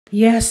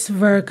Yes,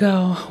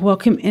 Virgo,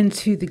 welcome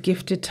into the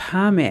Gifted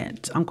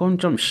Hermit. I'm going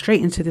to jump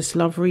straight into this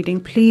love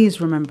reading. Please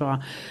remember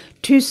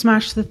to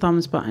smash the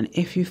thumbs button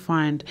if you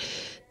find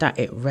that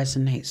it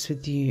resonates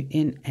with you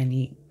in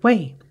any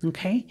way.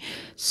 Okay,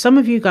 some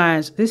of you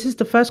guys, this is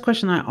the first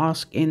question I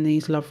ask in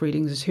these love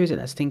readings is who is it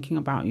that's thinking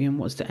about you and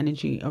what's the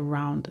energy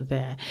around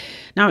there.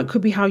 Now, it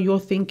could be how you're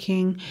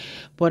thinking,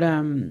 but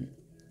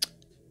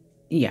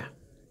yeah.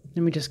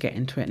 Let me just get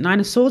into it.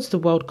 Nine of Swords, the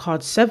World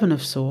card, Seven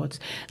of Swords,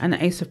 and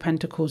the Ace of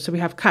Pentacles. So we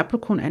have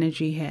Capricorn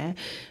energy here,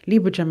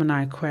 Libra,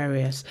 Gemini,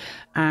 Aquarius,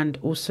 and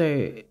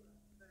also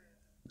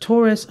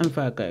Taurus and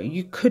Virgo.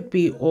 You could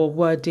be or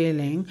were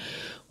dealing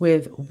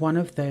with one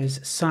of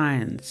those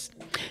signs.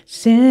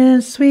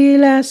 Since we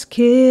last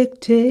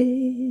kicked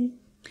it,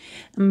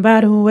 and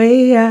by the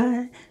way,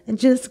 I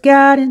just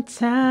got in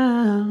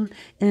town,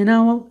 and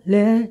I won't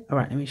let... All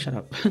right, let me shut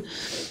up.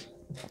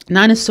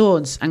 Nine of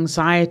Swords,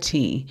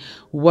 anxiety,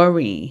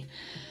 worry,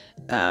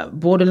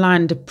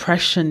 borderline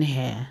depression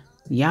here.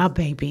 Yeah,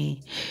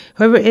 baby.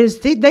 Whoever it is,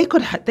 they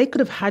could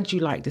have had you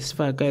like this,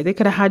 Virgo. They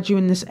could have had you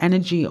in this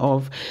energy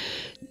of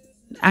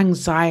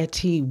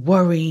anxiety,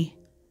 worry.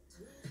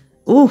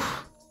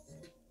 Oof.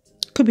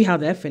 Could be how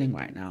they're feeling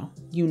right now.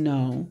 You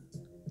know.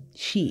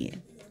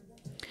 Shit.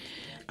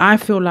 I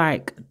feel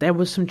like there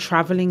was some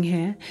traveling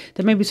here.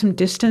 There may be some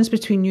distance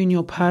between you and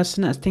your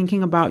person that's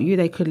thinking about you.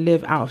 They could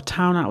live out of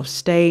town, out of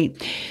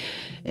state.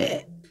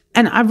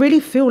 And I really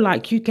feel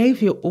like you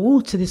gave your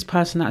all to this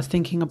person that's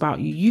thinking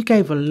about you. You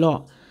gave a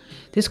lot.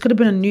 This could have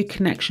been a new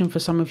connection for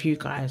some of you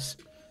guys.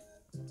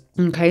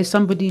 Okay,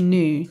 somebody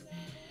new.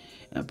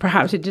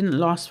 Perhaps it didn't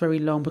last very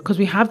long because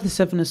we have the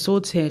Seven of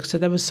Swords here. So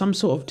there was some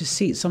sort of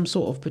deceit, some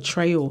sort of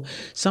betrayal,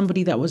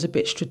 somebody that was a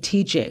bit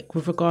strategic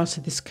with regards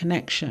to this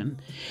connection.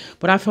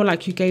 But I feel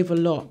like you gave a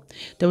lot.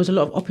 There was a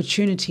lot of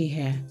opportunity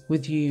here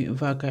with you,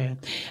 Virgo.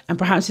 And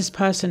perhaps this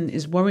person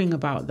is worrying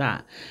about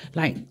that.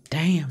 Like,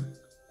 damn,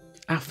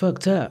 I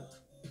fucked up.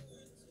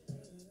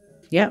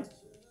 Yep.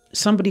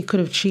 Somebody could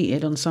have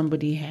cheated on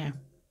somebody here.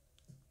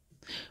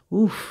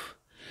 Oof.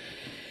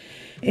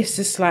 It's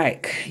just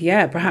like,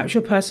 yeah, perhaps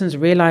your person's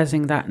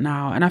realizing that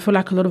now. And I feel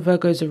like a lot of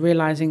Virgos are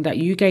realizing that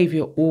you gave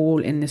your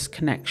all in this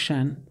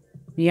connection.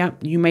 Yeah,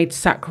 you made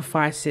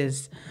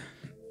sacrifices.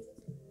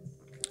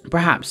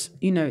 Perhaps,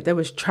 you know, there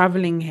was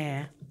traveling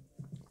here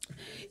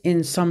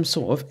in some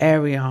sort of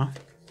area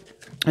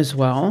as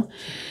well.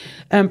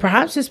 And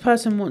perhaps this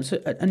person wants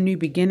a new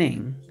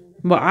beginning.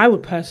 But I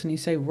would personally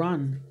say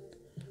run.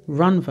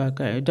 Run,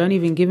 Virgo. Don't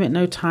even give it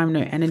no time,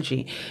 no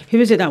energy.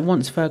 Who is it that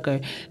wants Virgo?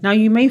 Now,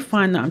 you may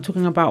find that I'm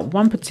talking about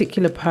one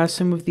particular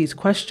person with these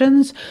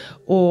questions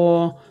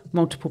or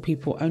multiple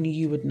people. Only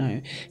you would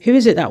know. Who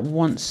is it that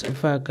wants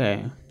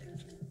Virgo?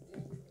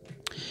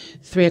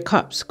 Three of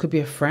Cups could be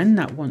a friend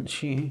that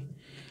wants you.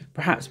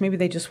 Perhaps maybe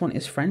they just want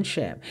his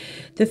friendship.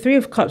 The Three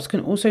of Cups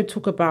can also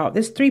talk about,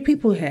 there's three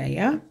people here,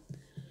 yeah?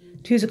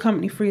 Two is a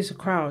company, three is a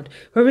crowd.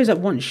 Whoever is that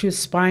wants you is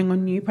spying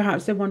on you.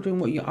 Perhaps they're wondering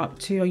what you're up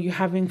to. Are you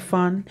having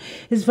fun?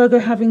 Is Virgo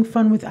having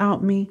fun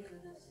without me?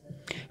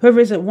 Whoever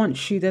is that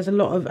wants you, there's a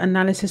lot of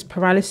analysis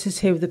paralysis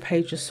here with the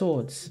Page of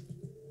Swords.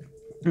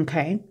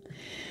 Okay.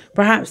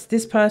 Perhaps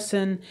this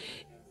person,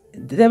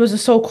 there was a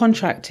soul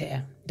contract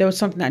here. There was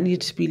something that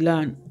needed to be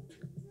learned.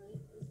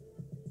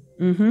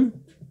 You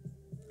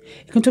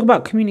can talk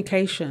about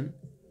communication.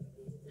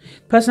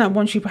 The person that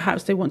wants you,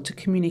 perhaps they want to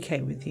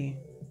communicate with you.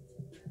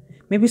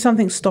 Maybe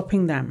something's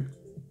stopping them.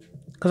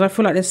 Because I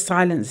feel like there's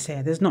silence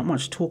here. There's not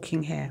much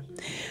talking here.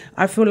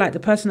 I feel like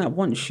the person that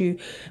wants you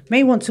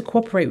may want to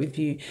cooperate with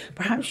you.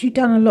 Perhaps you've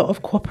done a lot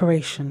of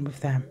cooperation with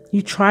them.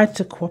 You tried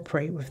to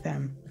cooperate with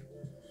them.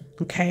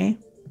 Okay?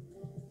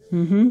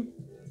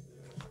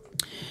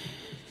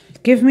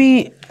 Give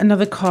me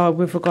another card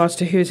with regards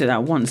to who is it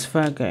that wants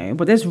Virgo.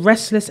 But there's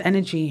restless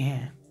energy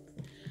here.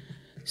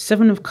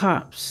 Seven of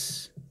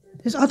Cups.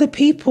 There's other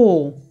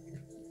people.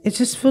 It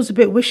just feels a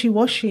bit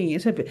wishy-washy.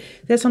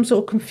 There's some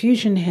sort of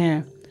confusion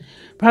here.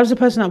 Perhaps the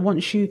person that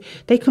wants you,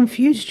 they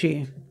confused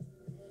you.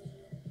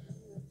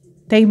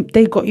 They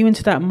got you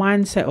into that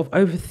mindset of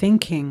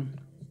overthinking.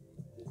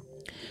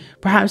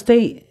 Perhaps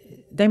they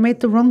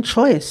made the wrong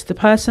choice. The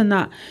person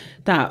that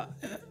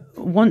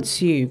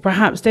wants you,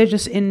 perhaps they're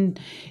just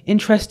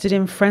interested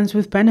in friends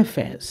with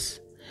benefits.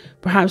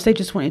 Perhaps they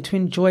just wanted to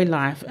enjoy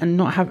life and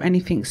not have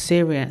anything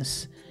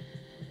serious.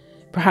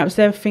 Perhaps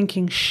they're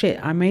thinking, shit,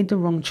 I made the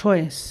wrong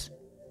choice.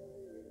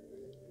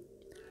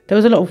 There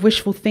was a lot of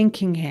wishful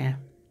thinking here.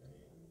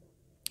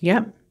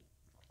 Yep.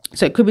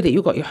 So it could be that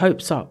you got your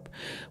hopes up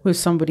with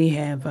somebody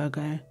here,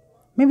 Virgo.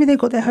 Maybe they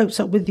got their hopes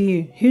up with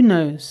you. Who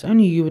knows?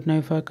 Only you would know,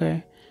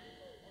 Virgo.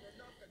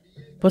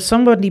 But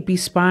somebody be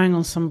spying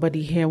on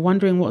somebody here,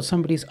 wondering what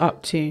somebody's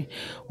up to,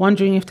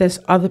 wondering if there's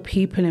other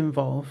people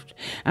involved.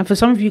 And for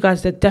some of you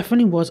guys, there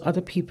definitely was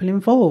other people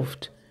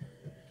involved.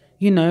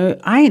 You know,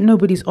 I ain't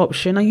nobody's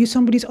option. Are you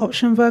somebody's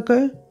option,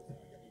 Virgo?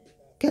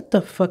 Get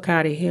the fuck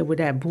out of here with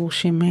that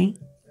bullshit, mate.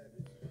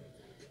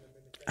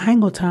 I ain't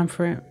got time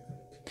for it.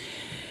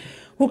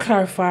 We'll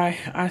clarify,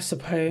 I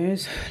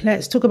suppose.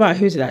 Let's talk about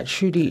who's it that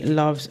truly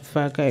loves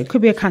Virgo. It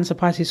could be a Cancer,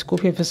 Pisces,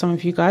 Scorpio for some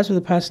of you guys, with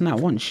a person that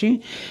wants you.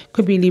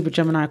 Could be Libra,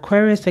 Gemini,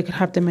 Aquarius. They could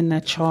have them in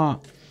their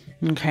chart.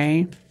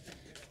 Okay.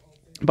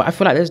 But I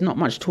feel like there's not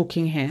much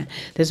talking here.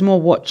 There's more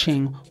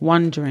watching,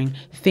 wondering,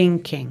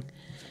 thinking.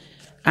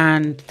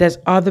 And there's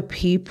other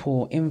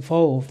people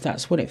involved.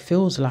 That's what it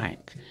feels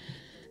like.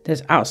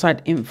 There's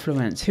outside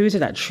influence. Who is it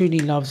that truly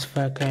loves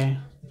Virgo?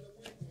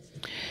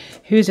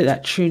 Who is it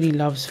that truly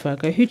loves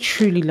Virgo? Who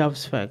truly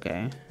loves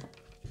Virgo?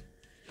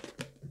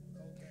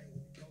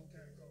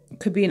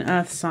 Could be an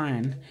earth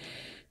sign.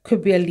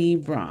 Could be a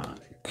Libra.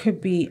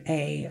 Could be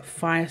a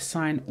fire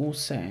sign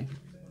also.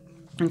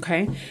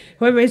 Okay,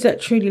 whoever it is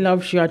that truly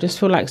loves you, I just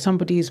feel like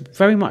somebody's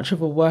very much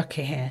of a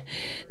worker here.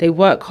 They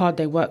work hard,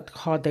 they work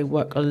hard, they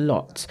work a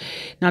lot.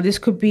 Now, this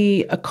could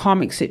be a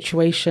karmic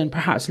situation.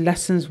 Perhaps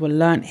lessons were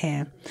learnt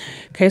here.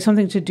 Okay,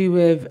 something to do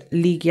with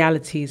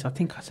legalities. I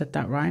think I said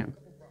that right.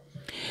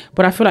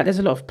 But I feel like there's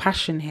a lot of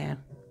passion here.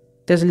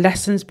 There's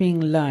lessons being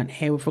learnt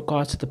here with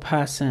regards to the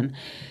person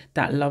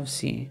that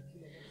loves you.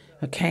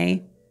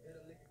 Okay.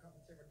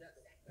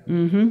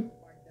 With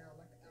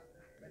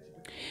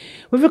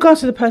regards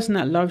to the person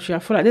that loves you, I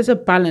feel like there's a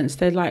balance.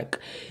 They're like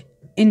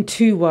in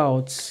two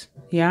worlds.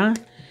 Yeah.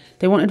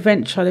 They want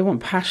adventure. They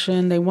want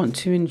passion. They want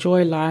to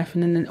enjoy life.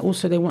 And then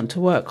also they want to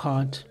work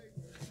hard.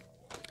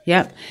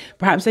 Yep.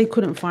 Perhaps they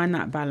couldn't find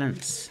that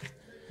balance.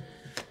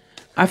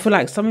 I feel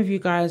like some of you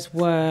guys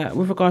were,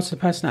 with regards to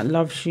the person that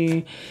loves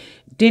you,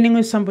 dealing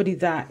with somebody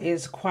that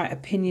is quite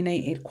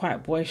opinionated,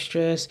 quite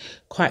boisterous,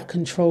 quite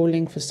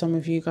controlling for some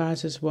of you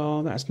guys as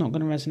well. That's not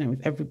going to resonate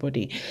with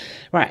everybody.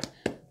 Right.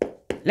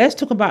 Let's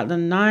talk about the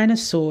Nine of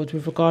Swords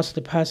with regards to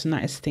the person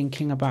that is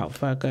thinking about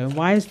Virgo.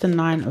 Why is the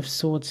Nine of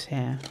Swords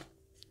here?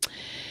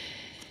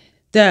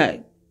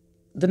 The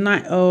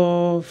Knight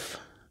of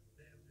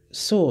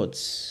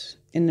Swords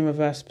in the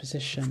reverse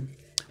position.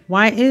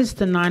 Why is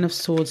the Nine of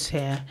Swords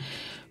here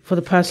for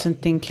the person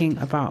thinking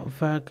about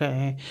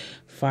Virgo?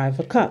 Five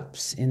of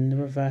Cups in the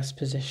reverse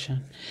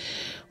position.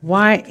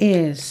 Why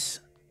is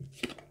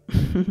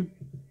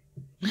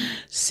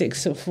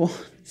Six of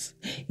Wands?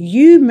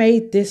 You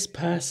made this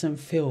person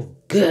feel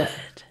good.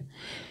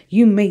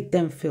 You made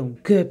them feel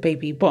good,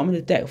 baby. Bottom of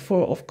the deck,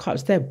 Four of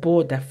Cups. They're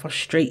bored. They're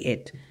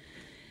frustrated.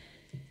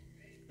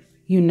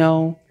 You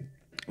know,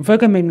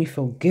 Virgo made me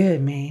feel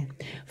good, man.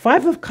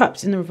 Five of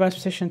Cups in the reverse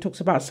position talks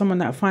about someone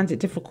that finds it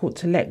difficult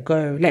to let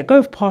go. Let go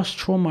of past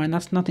trauma, and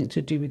that's nothing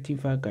to do with you,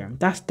 Virgo.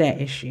 That's their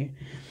issue.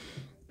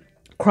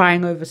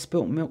 Crying over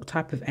spilt milk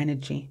type of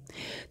energy.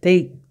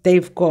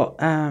 They've got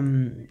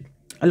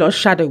a lot of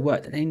shadow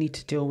work that they need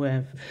to deal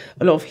with.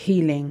 A lot of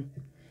healing.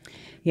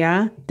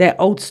 Yeah. Their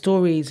old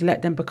stories,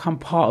 let them become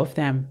part of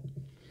them.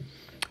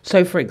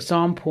 So, for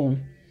example,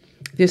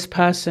 this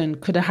person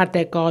could have had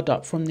their guard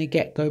up from the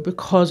get-go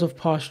because of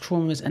past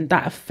traumas, and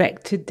that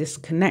affected this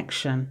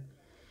connection.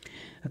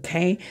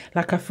 Okay.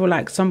 Like, I feel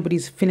like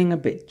somebody's feeling a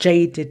bit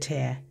jaded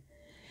here.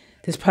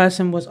 This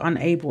person was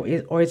unable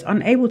or is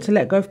unable to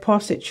let go of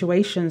past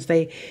situations.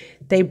 They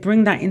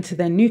bring that into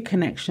their new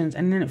connections,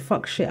 and then it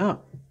fucks shit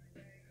up.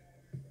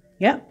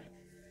 Yep.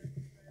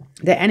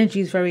 Their energy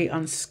is very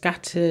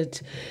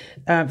unscattered,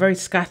 very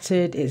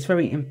scattered. It's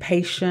very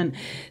impatient.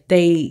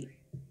 They're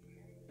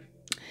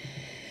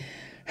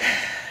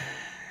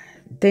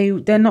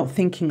not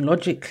thinking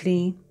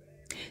logically.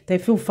 They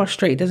feel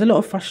frustrated. There's a lot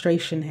of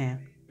frustration here.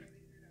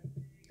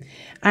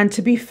 And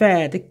to be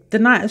fair, the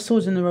Knight of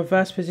Swords in the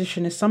reverse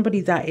position is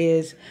somebody that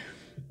is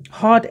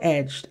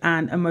hard-edged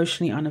and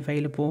emotionally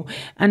unavailable.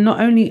 And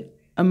not only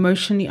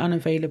emotionally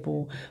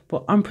unavailable,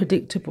 but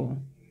unpredictable.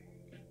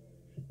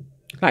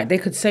 Like, they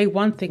could say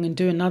one thing and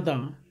do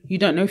another. You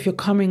don't know if you're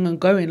coming and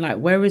going. Like,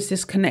 where is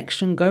this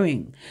connection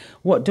going?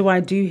 What do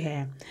I do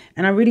here?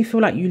 And I really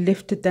feel like you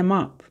lifted them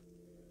up.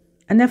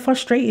 And they're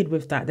frustrated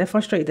with that. They're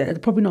frustrated that they're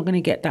probably not going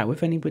to get that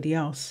with anybody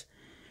else.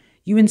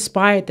 You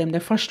inspired them. They're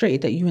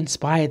frustrated that you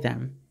inspire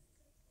them.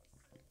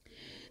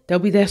 They'll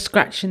be there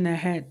scratching their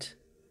head.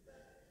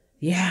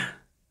 Yeah.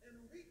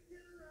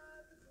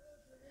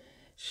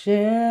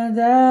 Share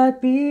that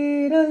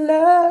beat of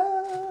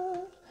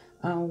love.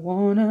 I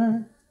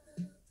wanna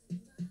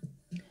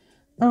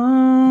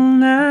all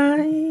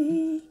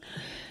night.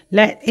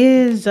 That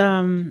is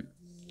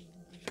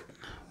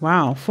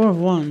wow, Four of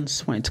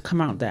Wands wanted to come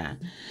out there.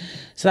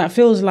 So that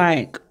feels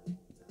like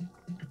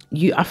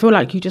I feel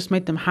like you just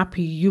made them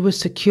happy. You were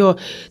secure.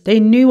 They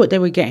knew what they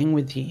were getting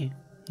with you.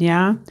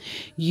 Yeah.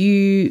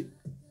 You've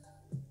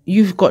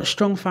got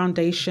strong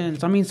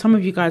foundations. I mean, some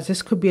of you guys,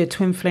 this could be a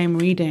twin flame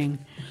reading.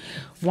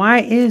 Why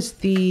is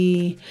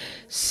the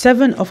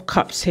Seven of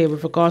Cups here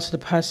with regards to the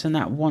person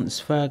that wants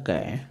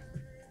Virgo?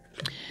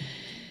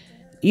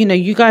 You know,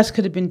 you guys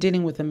could have been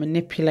dealing with a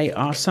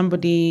manipulator.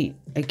 Somebody,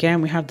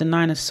 again, we have the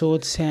Nine of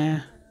Swords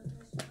here.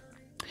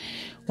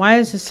 Why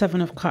is the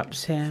Seven of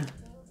Cups here?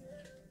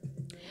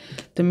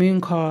 The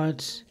Moon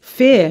cards.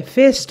 Fear.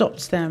 Fear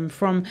stops them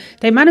from...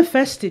 They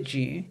manifested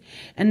you,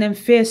 and then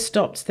fear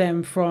stops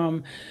them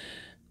from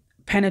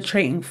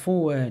penetrating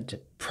forward,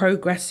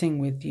 progressing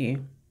with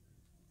you.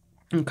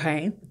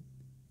 Okay.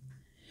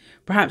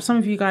 Perhaps some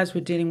of you guys were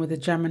dealing with a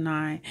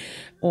Gemini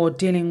or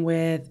dealing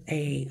with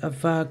a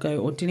Virgo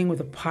or dealing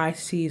with a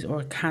Pisces or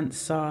a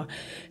Cancer,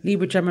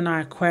 Libra,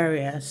 Gemini,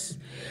 Aquarius.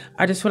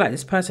 I just feel like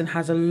this person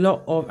has a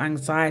lot of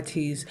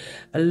anxieties,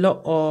 a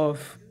lot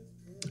of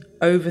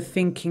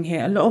overthinking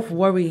here, a lot of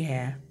worry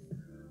here.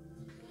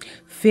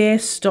 Fear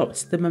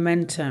stops the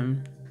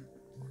momentum.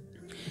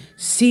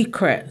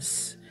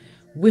 Secrets,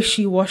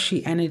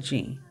 wishy-washy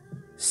energy,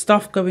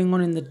 stuff going on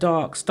in the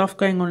dark, stuff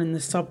going on in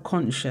the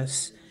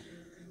subconscious.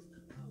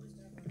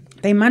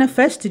 They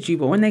manifested you,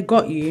 but when they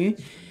got you,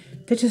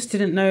 they just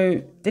didn't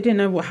know. They didn't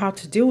know how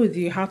to deal with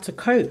you, how to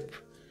cope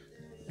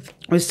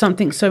with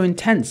something so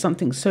intense,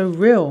 something so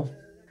real.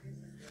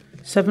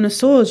 Seven of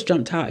Swords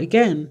jumped out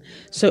again.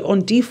 So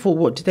on default,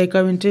 what do they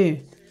go and do?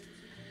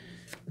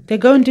 They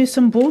go and do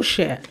some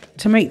bullshit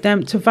to make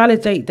them, to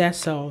validate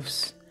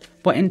themselves.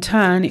 But in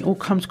turn, it all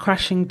comes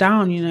crashing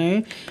down, you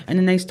know. And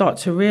then they start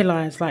to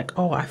realize like,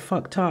 oh, I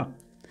fucked up.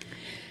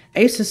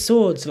 Ace of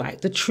Swords,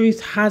 like the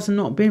truth has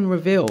not been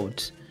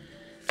revealed.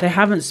 They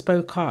haven't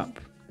spoke up.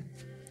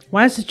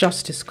 Why is the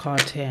Justice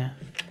card here?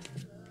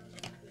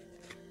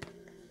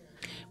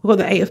 We've got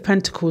the Eight of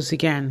Pentacles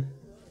again.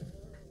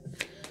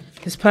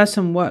 This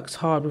person works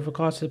hard with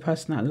regards to the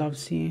person that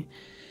loves you.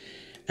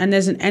 And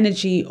there's an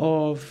energy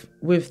of,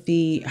 with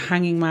the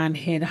Hanging Man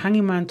here. The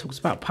Hanging Man talks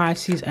about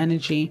Pisces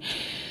energy.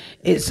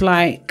 It's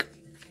like,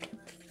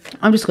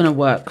 I'm just going to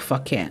work,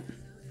 fuck it.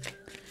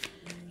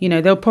 You know,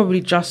 they'll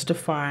probably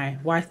justify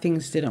why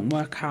things didn't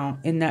work out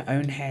in their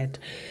own head.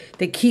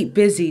 They keep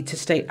busy to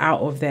stay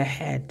out of their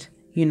head,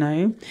 you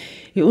know.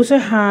 You also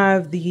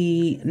have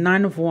the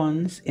Nine of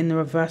Wands in the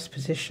reverse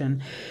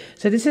position.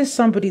 So this is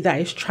somebody that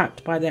is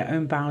trapped by their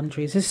own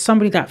boundaries. This is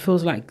somebody that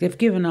feels like they've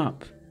given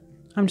up.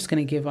 I'm just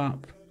going to give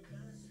up.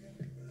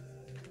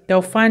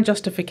 They'll find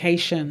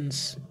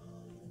justifications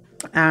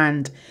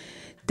and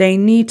they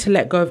need to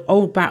let go of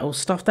old battles,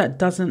 stuff that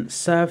doesn't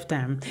serve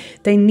them.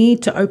 They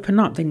need to open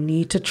up. They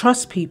need to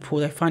trust people.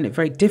 They find it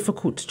very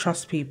difficult to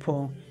trust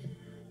people.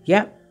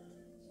 Yep.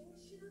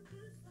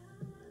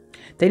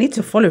 They need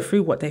to follow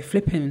through what they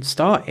flipping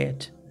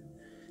started.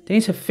 They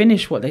need to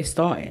finish what they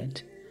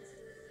started.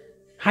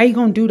 How you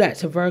going to do that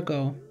to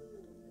Virgo?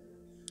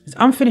 It's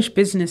unfinished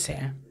business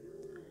here.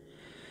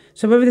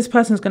 So whether this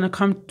person is going to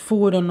come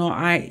forward or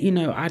not,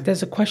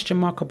 there's a question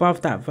mark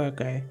above that,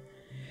 Virgo.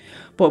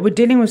 But we're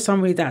dealing with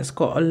somebody that's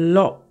got a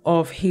lot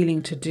of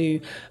healing to do,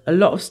 a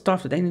lot of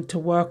stuff that they need to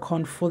work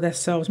on for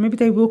themselves. Maybe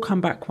they will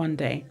come back one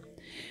day.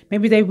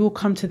 Maybe they will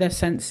come to their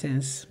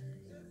senses.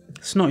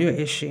 It's not your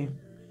issue.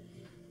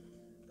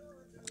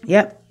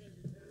 Yep.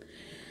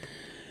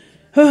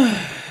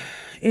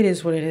 It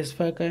is what it is,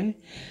 Virgo.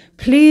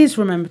 Please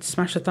remember to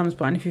smash the thumbs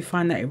button if you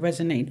find that it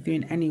resonated with you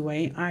in any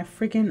way. I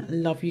friggin'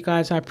 love you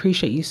guys. I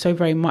appreciate you so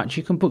very much.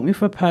 You can book me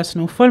for a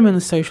personal. Follow me on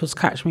the socials.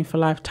 Catch me for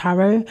live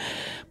tarot.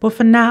 But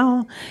for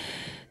now,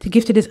 the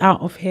gifted is out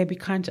of here. Be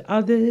kind to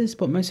others.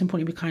 But most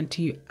importantly, be kind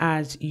to you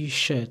as you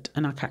should.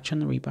 And I'll catch you on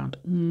the rebound.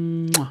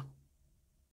 Mwah.